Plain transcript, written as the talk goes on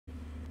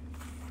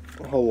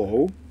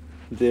Hello,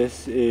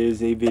 this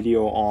is a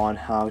video on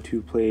how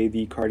to play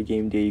the card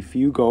game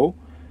Daifugo.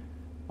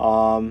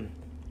 Um,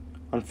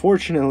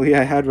 Unfortunately,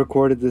 I had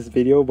recorded this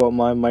video, but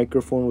my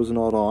microphone was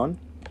not on,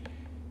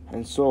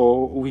 and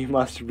so we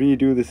must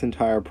redo this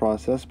entire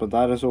process, but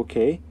that is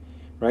okay,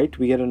 right?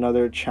 We get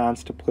another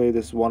chance to play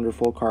this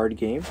wonderful card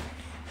game.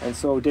 And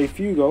so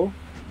Daifugo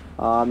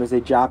is a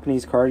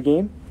Japanese card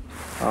game.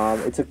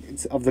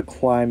 It's of the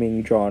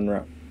climbing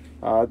genre.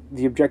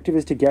 The objective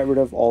is to get rid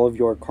of all of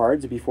your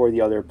cards before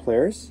the other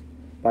players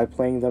by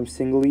playing them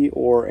singly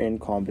or in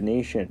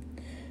combination.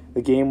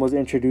 The game was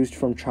introduced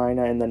from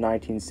China in the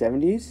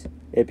 1970s.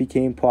 It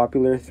became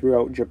popular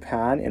throughout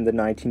Japan in the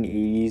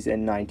 1980s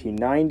and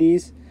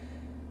 1990s.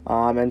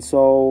 And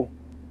so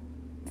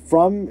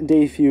from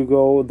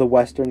Daifugo, the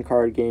Western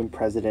card game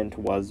precedent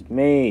was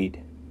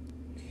made.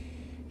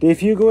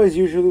 Daifugo is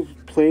usually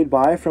played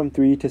by from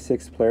 3 to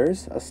 6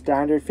 players. A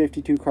standard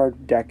 52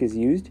 card deck is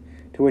used,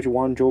 to which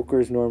 1 joker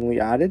is normally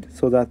added,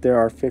 so that there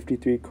are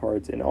 53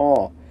 cards in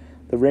all.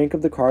 The rank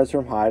of the cards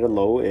from high to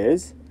low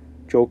is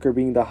joker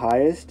being the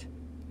highest,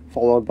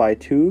 followed by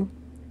 2,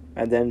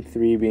 and then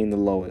 3 being the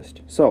lowest.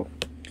 So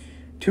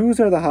 2s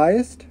are the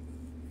highest,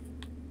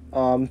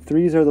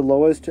 3s are the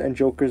lowest, and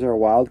jokers are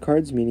wild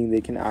cards, meaning they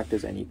can act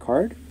as any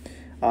card.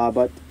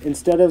 But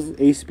instead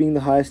of ace being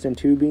the highest and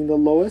 2 being the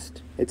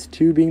lowest, it's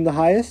 2 being the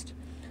highest,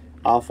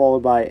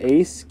 followed by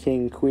ace,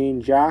 king,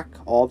 queen, jack,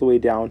 all the way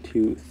down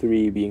to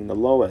 3 being the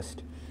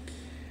lowest.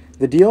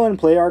 The deal and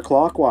play are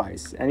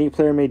clockwise. Any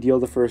player may deal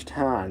the first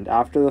hand.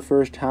 After the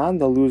first hand,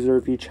 the loser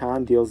of each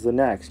hand deals the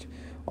next.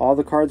 All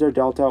the cards are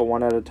dealt out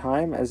one at a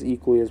time, as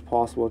equally as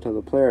possible to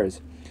the players.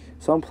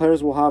 Some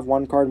players will have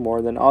 1 card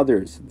more than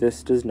others.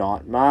 This does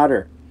not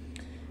matter.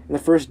 In the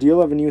first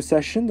deal of a new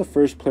session, the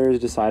first player is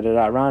decided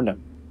at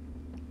random.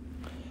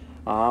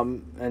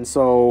 And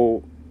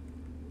so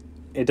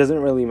it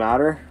doesn't really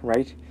matter,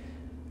 right?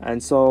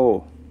 And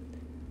so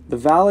the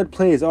valid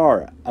plays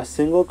are a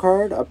single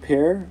card, a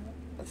pair,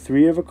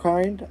 3 of a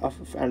kind,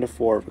 and a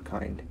 4 of a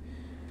kind.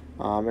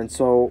 And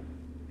so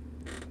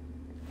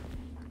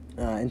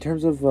in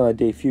terms of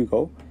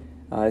Daifugo,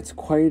 it's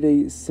quite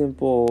a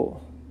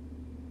simple,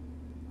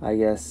 I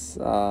guess,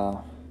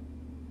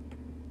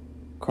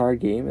 card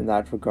game in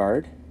that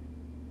regard.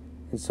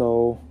 And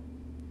so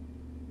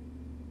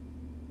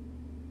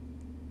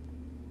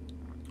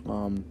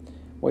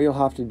what you'll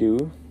have to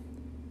do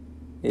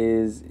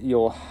is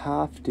you'll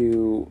have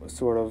to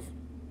sort of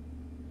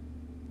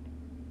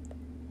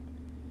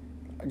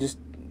just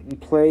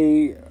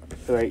play,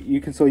 right?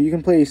 You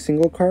can play a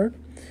single card,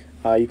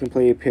 you can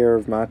play a pair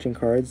of matching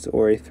cards,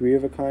 or a 3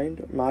 of a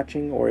kind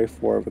matching, or a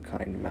 4 of a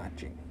kind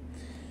matching.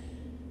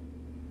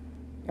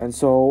 And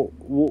so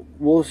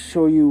we'll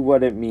show you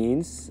what it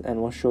means,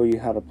 and we'll show you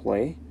how to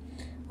play.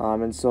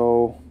 And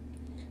so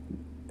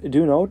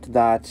do note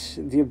that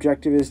the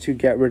objective is to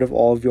get rid of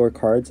all of your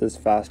cards as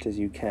fast as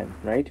you can,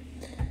 right?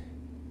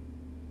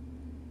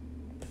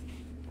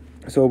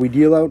 So we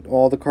deal out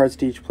all the cards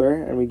to each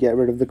player, and we get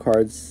rid of the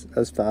cards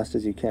as fast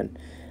as you can.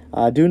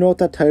 Do note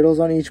that titles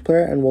on each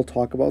player, and we'll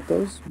talk about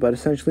those, but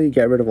essentially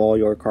get rid of all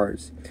your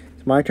cards.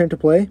 It's my turn to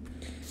play.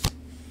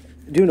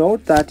 Do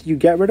note that you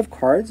get rid of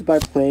cards by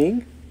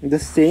playing the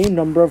same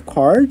number of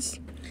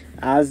cards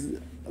as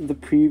the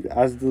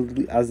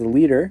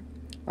leader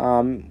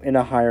in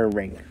a higher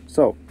rank.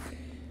 So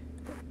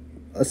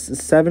a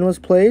 7 was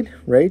played,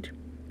 right?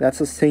 That's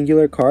a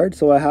singular card,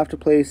 so I have to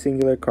play a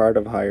singular card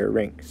of higher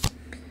rank.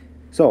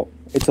 So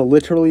it's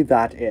literally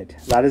it.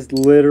 That is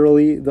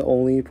literally the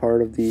only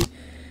part of the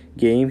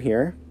game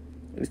here.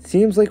 It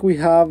seems like we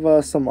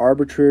have some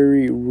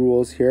arbitrary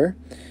rules here,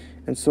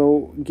 and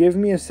so give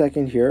me a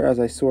second here as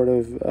I sort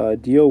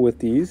of deal with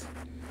these.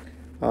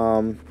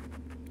 And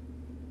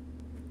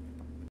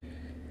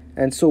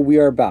so we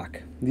are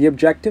back. The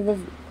objective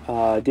of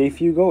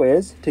Daifugo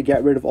is to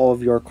get rid of all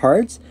of your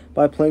cards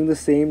by playing the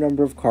same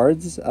number of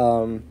cards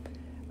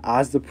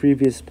as the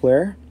previous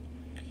player.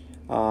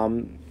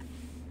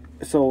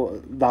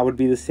 So that would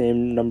be the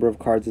same number of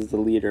cards as the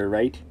leader,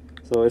 right?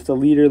 So if the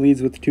leader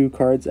leads with 2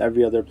 cards,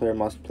 every other player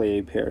must play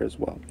a pair as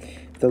well.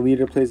 If the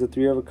leader plays a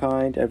 3 of a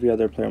kind, every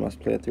other player must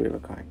play a 3 of a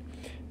kind.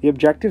 The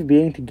objective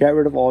being to get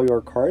rid of all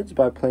your cards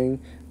by playing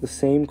the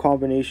same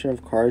combination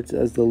of cards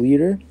as the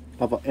leader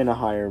in a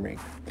higher rank.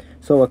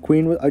 So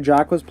a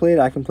jack was played,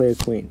 I can play a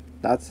queen.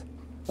 That's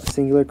a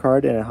singular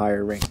card in a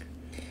higher rank.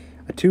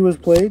 A 2 was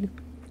played,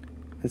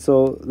 and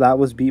so that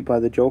was beat by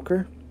the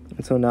joker.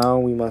 And so now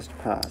we must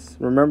pass.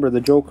 Remember,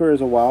 the joker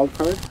is a wild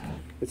card.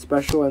 It's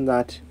special in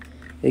that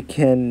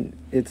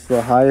it's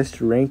the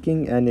highest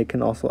ranking, and it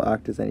can also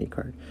act as any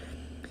card.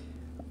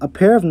 A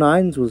pair of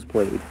 9s was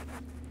played,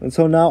 and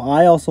so now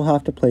I also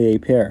have to play a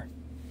pair.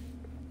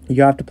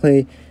 You have to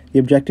play, the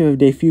objective of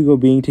Daifugo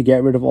being to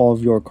get rid of all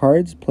of your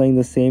cards, playing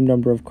the same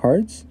number of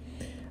cards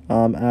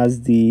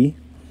as the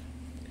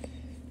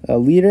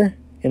leader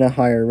in a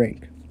higher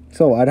rank.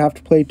 So I'd have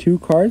to play 2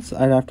 cards.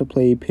 I'd have to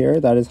play a pair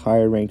that is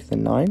higher ranked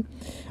than 9.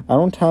 I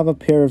don't have a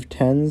pair of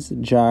 10s,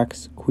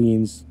 jacks,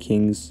 queens,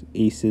 kings,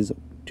 aces,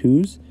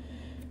 2s.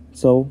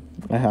 So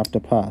I have to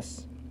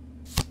pass.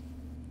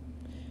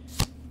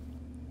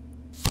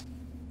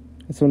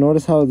 So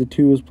notice how the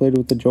 2 was played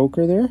with the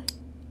joker there.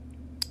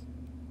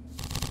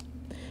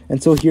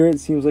 And so here it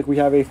seems like we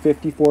have a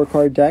 54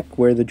 card deck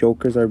where the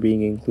jokers are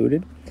being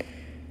included.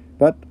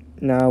 But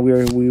now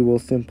we will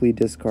simply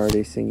discard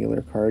a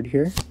singular card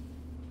here.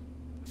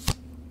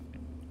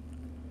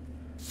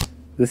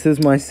 This is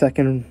my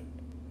second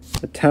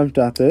attempt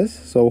at this,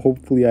 so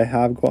hopefully I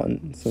have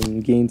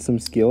gained some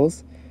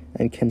skills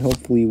and can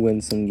hopefully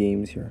win some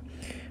games here.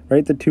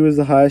 Right, the 2 is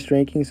the highest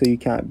ranking, so you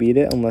can't beat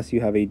it unless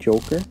you have a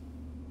joker.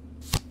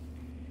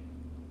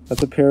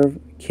 That's a pair of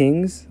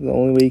kings. The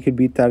only way you could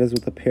beat that is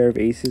with a pair of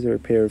aces or a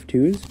pair of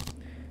 2s.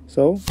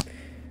 So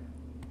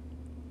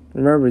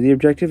remember, the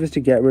objective is to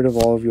get rid of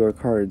all of your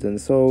cards,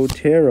 and so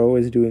Tarot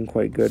is doing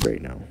quite good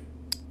right now.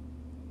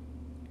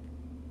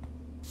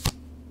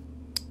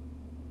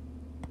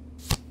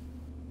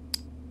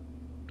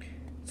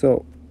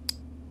 So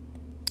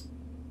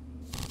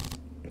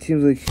it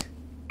seems like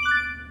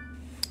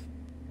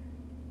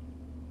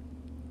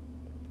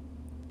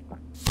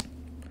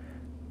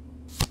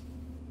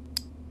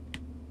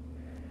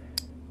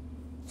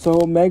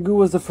Megu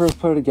was the first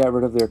player to get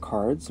rid of their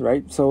cards,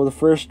 right? So the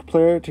first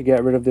player to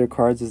get rid of their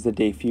cards is the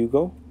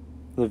Daifugo,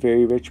 the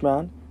very rich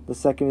man. The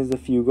second is the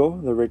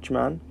Fugo, the rich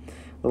man.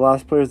 The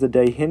last player is the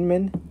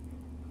Daihinmin,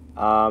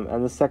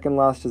 and the second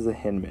last is the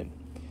Hinmin.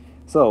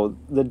 So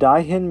the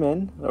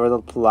Daihinmin, or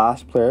the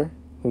last player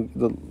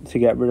to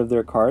get rid of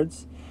their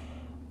cards,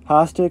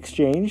 has to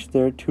exchange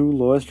their 2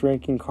 lowest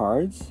ranking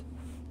cards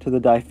to the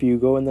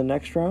Daifugo in the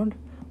next round,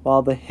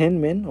 while the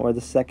Hinmin, or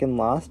the second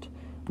last,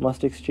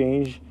 must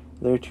exchange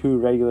their 2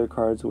 regular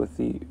cards with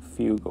the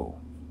Fugo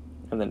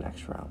in the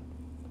next round.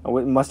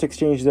 Must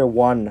exchange their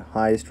 1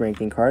 highest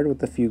ranking card with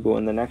the Fugo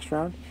in the next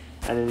round,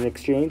 and in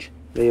exchange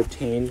they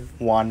obtain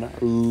 1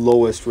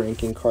 lowest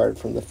ranking card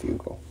from the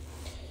Fugo.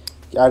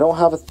 I don't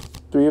have a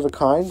 3 of a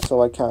kind,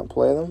 so I can't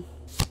play them.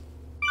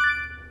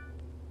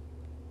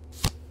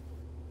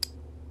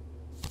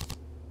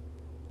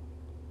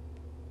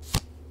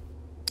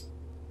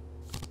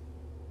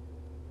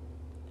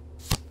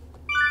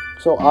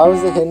 So I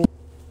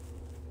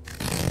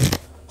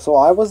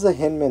was the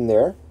Hinman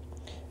there,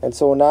 and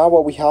so now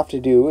what we have to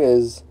do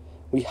is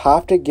we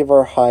have to give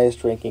our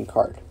highest ranking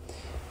card.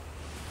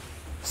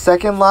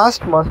 Second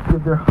last must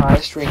give their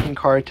highest ranking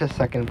card to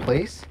second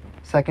place.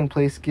 Second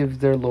place gives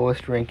their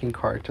lowest ranking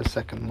card to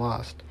second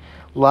last.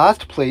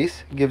 Last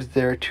place gives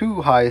their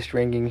 2 highest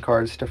ranking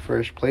cards to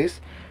first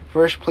place.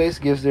 First place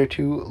gives their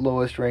 2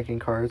 lowest ranking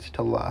cards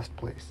to last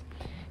place.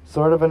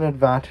 Sort of an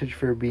advantage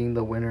for being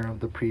the winner of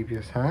the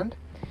previous hand.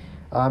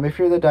 If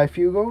you're the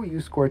Daifugo, you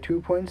score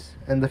 2 points,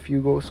 and the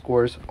Fugo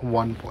scores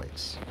 1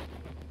 point.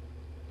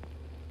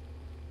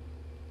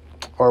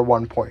 Or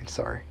 1 point,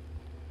 sorry.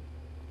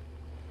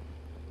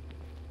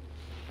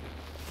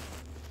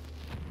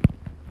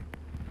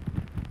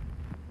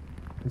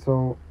 And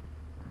so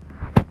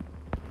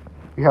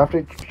we have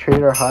to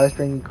trade our highest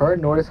ranking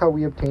card. Notice how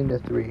we obtained a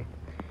 3,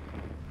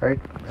 right?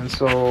 And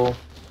so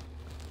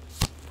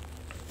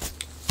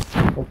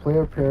we'll play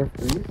a pair of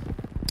 3s.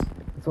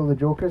 So the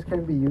jokers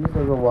can be used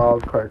as a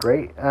wild card,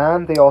 right?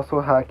 And they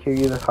also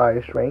carry the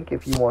highest rank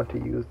if you want to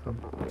use them.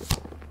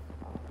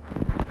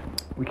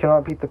 We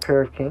cannot beat the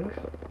pair of kings,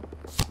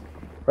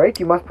 right?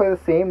 You must play the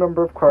same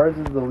number of cards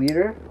as the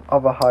leader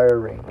of a higher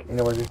rank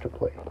in order to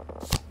play.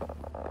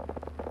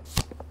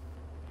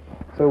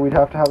 So we'd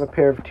have to have a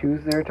pair of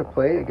 2s there to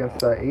play against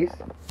that ace,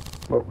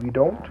 but we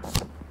don't.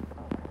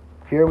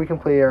 Here we can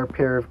play our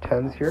pair of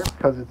 10s here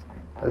because it's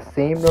the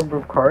same number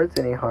of cards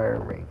in a higher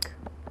rank.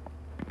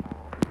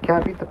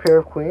 Can't beat the pair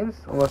of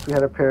queens unless we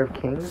had a pair of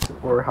kings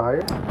or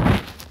higher.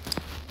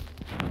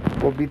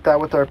 We'll beat that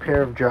with our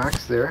pair of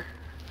jacks there,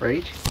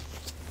 right?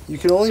 You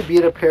can only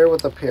beat a pair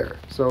with a pair,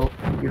 so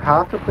you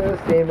have to play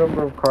the same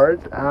number of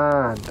cards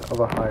and of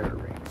a higher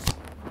rank.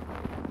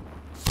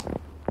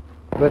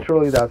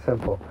 Literally that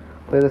simple.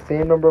 Play the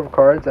same number of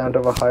cards and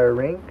of a higher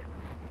rank,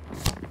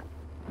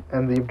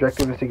 and the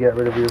objective is to get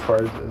rid of your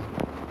cards as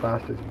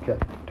fast as you can.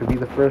 To be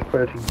the first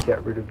player to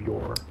get rid of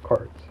your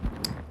cards.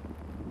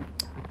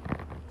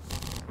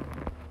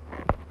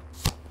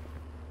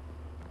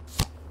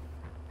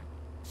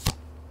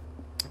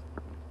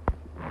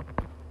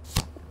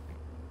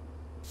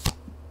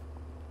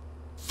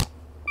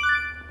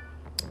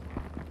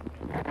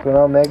 So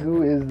now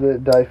Megu is the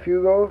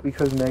Daifugo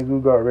because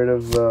Megu got rid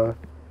of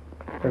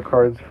her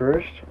cards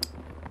first.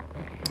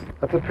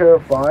 That's a pair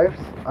of 5s.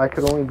 I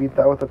could only beat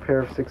that with a pair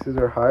of 6s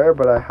or higher,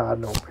 but I had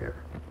no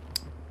pair.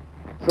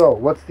 So,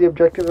 what's the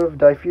objective of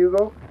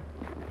Daifugo?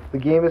 The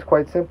game is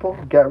quite simple.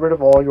 Get rid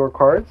of all your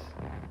cards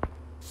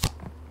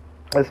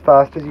as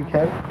fast as you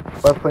can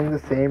by playing the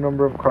same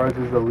number of cards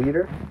as the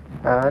leader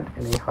and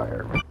in a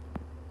higher rank.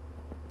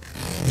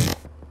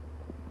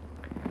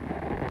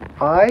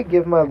 I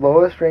give my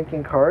lowest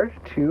ranking card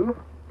to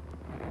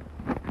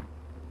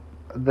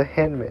the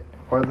Hinman,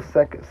 or the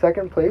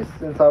second place.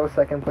 Since I was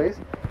second place,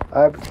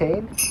 I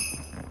obtained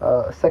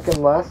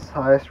second last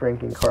highest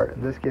ranking card.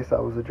 In this case,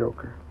 that was a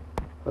joker.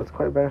 That's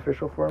quite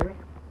beneficial for me.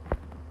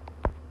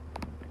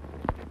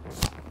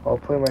 I'll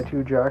play my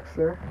 2 jacks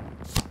there.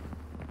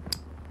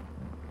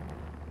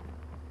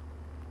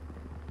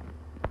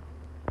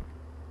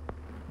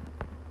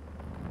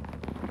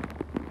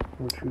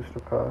 We'll choose to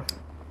pass.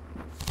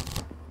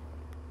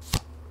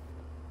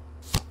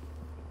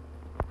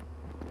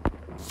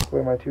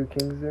 Play my 2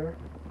 kings there.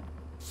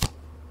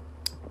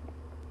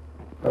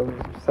 A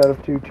set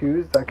of 2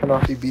 twos that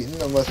cannot be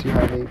beaten unless you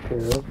have a pair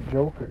of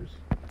jokers.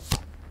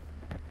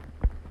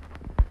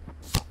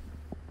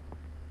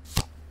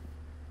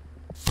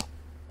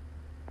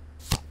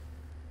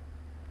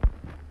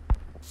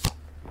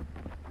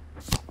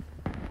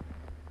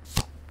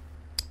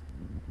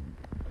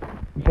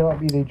 You cannot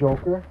beat a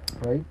joker,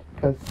 right?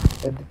 Because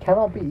it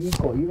cannot be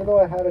equal. Even though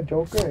I had a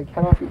joker, it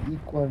cannot be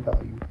equal in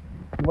value.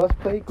 You must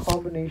play a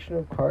combination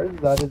of cards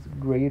that is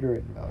greater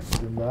in value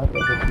than that of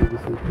the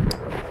previously played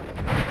cards.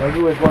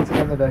 Anyways, once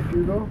again, the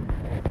Daifugo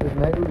is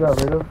Meg who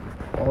got rid of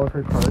all of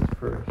her cards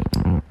first.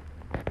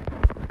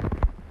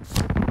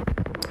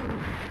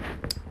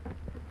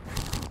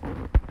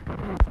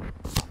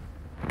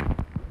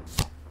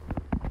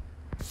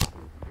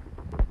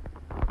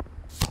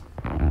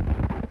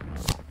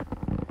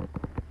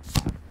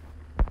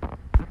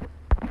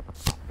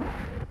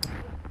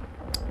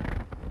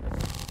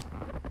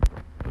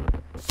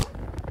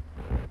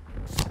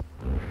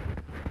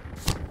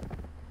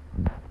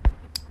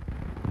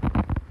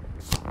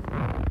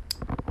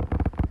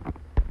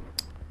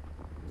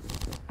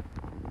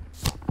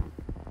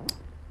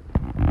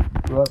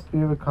 Well,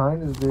 3 of a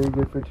kind is very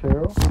good for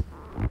tarot.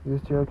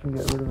 This tarot can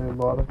get rid of a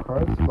lot of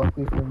cards.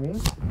 Luckily for me,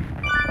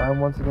 I'm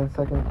once again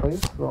 2nd place,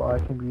 so I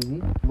can be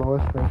the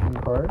lowest ranking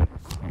card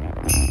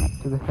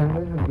to the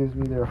Hinman who gives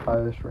me their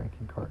highest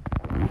ranking card.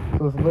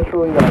 So it's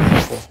literally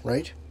that simple,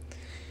 right?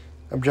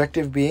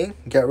 Objective being,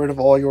 get rid of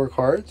all your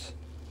cards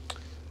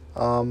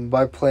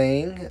by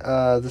playing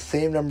the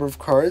same number of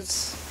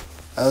cards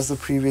as the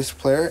previous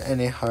player and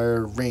a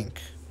higher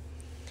rank.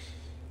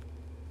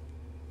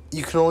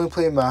 You can only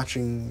play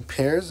matching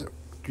pairs,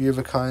 3 of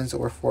a kinds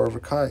or 4 of a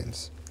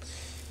kinds.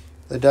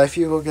 The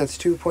Daifugo gets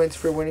 2 points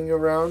for winning a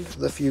round.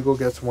 The Fugo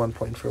gets 1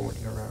 point for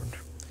winning a round.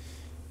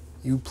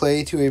 You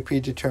play to a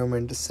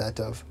predetermined set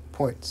of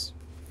points.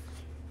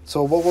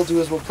 So what we'll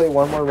do is we'll play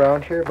one more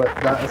round here, but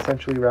that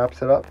essentially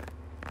wraps it up.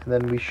 And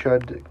then we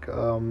should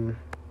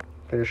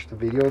finish the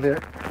video there.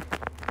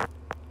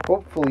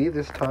 Hopefully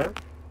this time.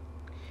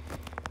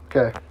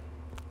 Okay.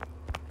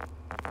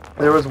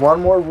 There was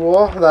one more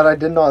rule that I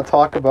did not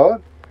talk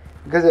about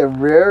because it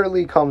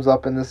rarely comes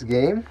up in this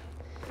game,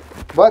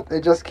 but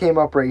it just came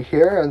up right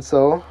here, and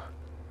so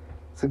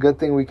it's a good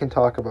thing we can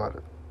talk about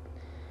it.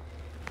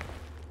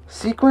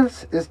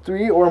 Sequence is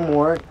 3 or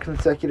more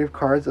consecutive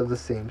cards of the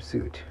same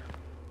suit.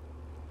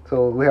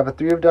 So we have a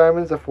 3 of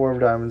diamonds, a 4 of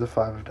diamonds, a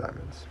 5 of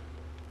diamonds.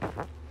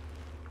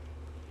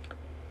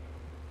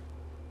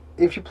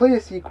 If you play a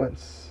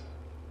sequence,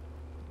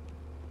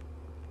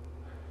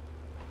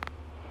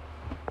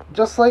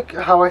 just like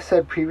how I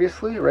said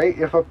previously, right?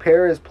 If a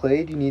pair is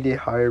played, you need a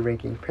higher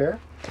ranking pair.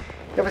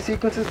 If a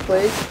sequence is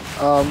played,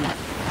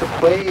 to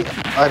play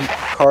a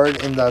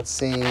card in that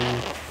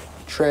same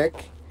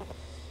trick,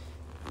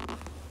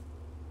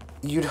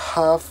 you'd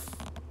have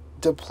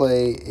to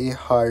play a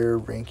higher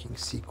ranking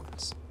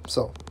sequence.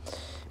 So,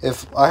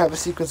 if I have a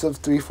sequence of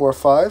 3, 4,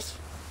 5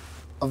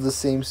 of the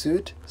same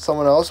suit,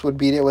 someone else would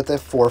beat it with a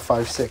 4,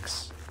 5,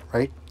 6,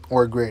 right?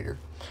 Or greater.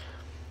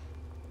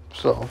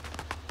 So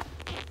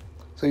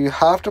you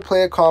have to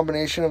play a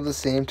combination of the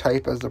same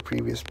type as the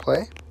previous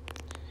play.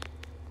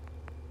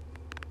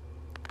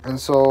 And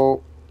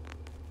so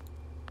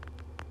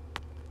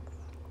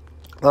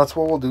that's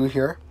what we'll do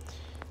here.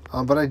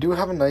 But I do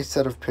have a nice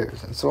set of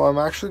pairs. And so I'm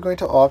actually going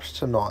to opt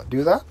to not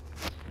do that,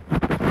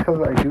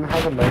 because I do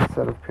have a nice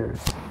set of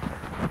pairs.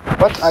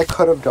 But I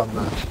could have done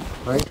that,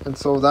 right? And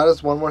so that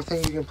is one more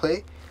thing you can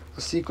play.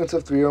 A sequence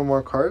of 3 or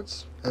more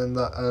cards. And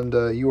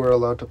you are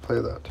allowed to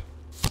play that.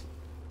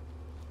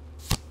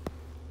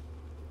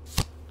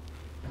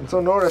 And so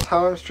notice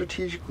how I'm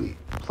strategically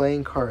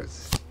playing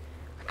cards.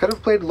 I could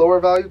have played lower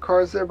value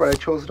cards there, but I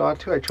chose not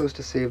to. I chose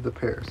to save the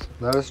pairs.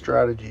 That is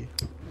strategy.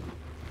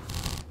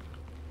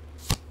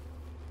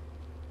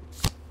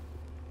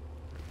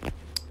 In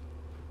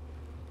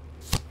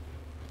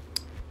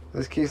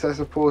this case, I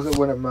suppose it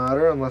wouldn't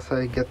matter unless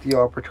I get the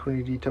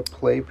opportunity to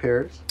play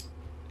pairs.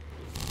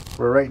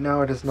 But right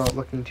now it is not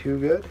looking too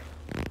good.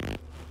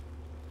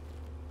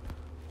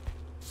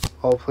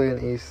 I'll play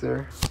an ace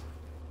there.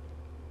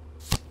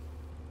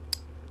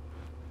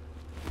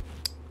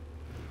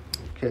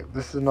 Okay,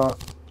 this is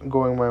not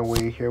going my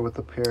way here with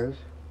the pairs.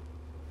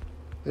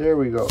 There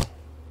we go.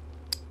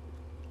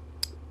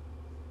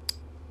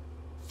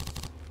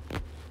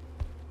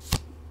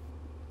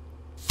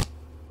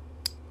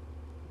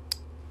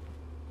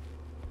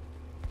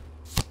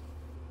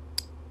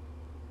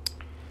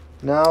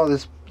 Now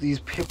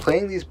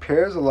playing these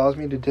pairs allows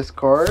me to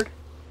discard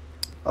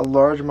a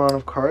large amount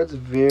of cards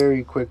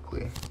very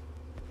quickly.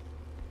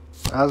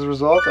 As a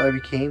result, I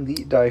became the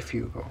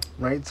Daifugo,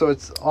 right? So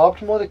it's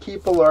optimal to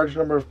keep a large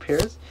number of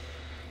pairs.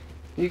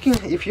 You can,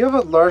 if you have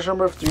a large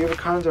number of 3 of a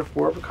kinds or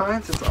 4 of a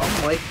kinds, it's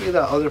unlikely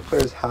that other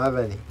players have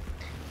any.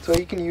 So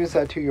you can use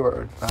that to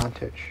your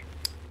advantage.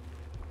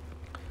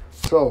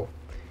 So,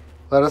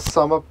 let us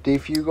sum up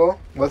Daifugo.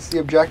 What's the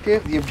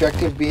objective? The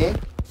objective being,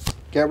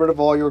 get rid of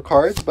all your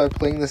cards by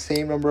playing the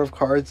same number of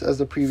cards as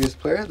the previous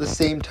player, the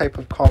same type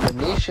of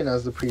combination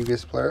as the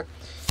previous player,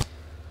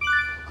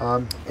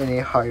 in a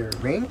higher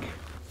rank.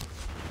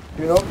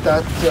 You know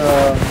that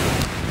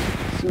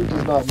suit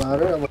does not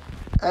matter.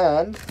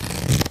 And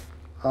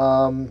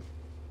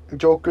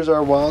jokers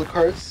are wild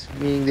cards,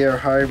 meaning they are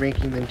higher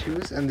ranking than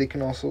 2s, and they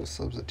can also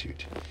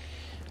substitute.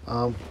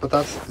 But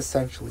that's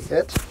essentially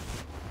it.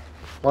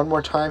 One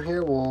more time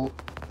here, we'll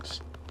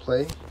just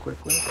play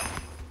quickly.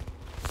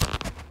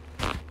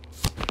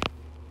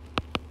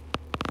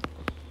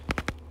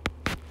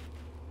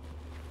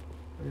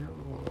 We have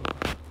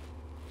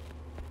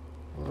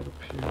a lot of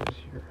pairs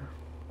here.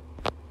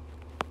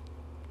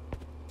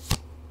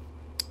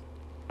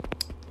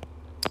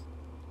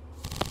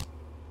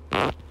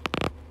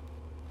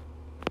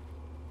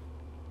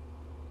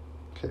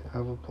 Okay, I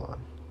have a plan.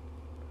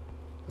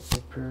 Let's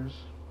make pairs.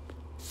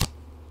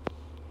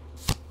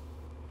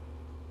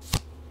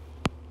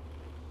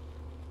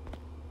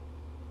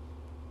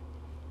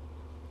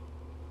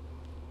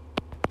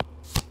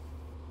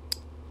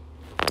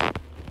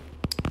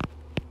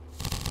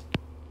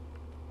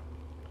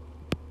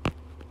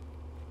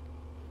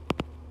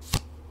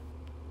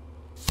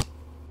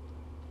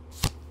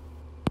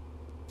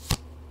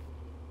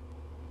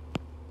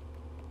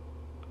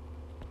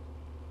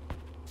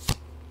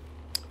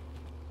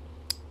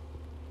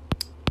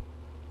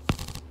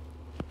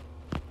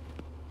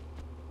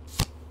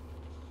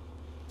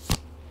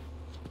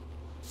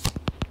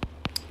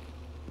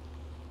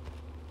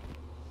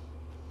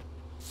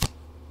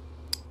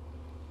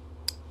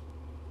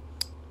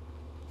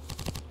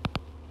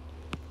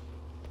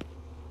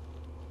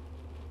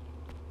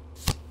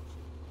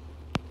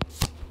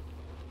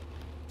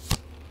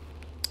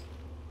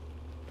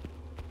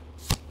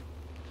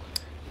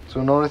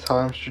 So notice how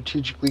I'm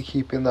strategically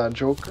keeping that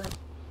joker.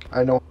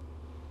 I know.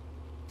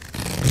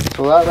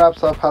 So that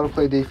wraps up how to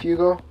play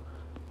Daifugo.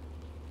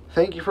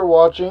 Thank you for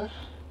watching.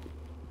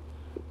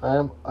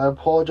 I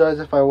apologize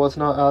if I was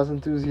not as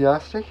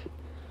enthusiastic,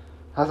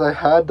 as I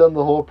had done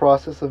the whole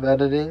process of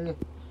editing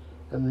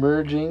and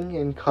merging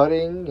and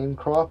cutting and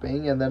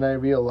cropping, and then I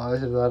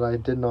realized that I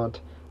did not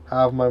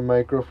have my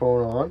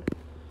microphone on,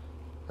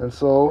 and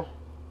so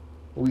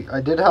I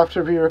did have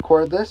to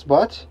re-record this,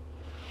 but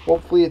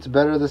hopefully it's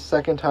better the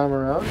second time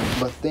around.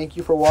 But thank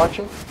you for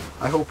watching.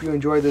 I hope you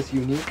enjoyed this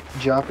unique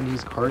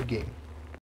Japanese card game.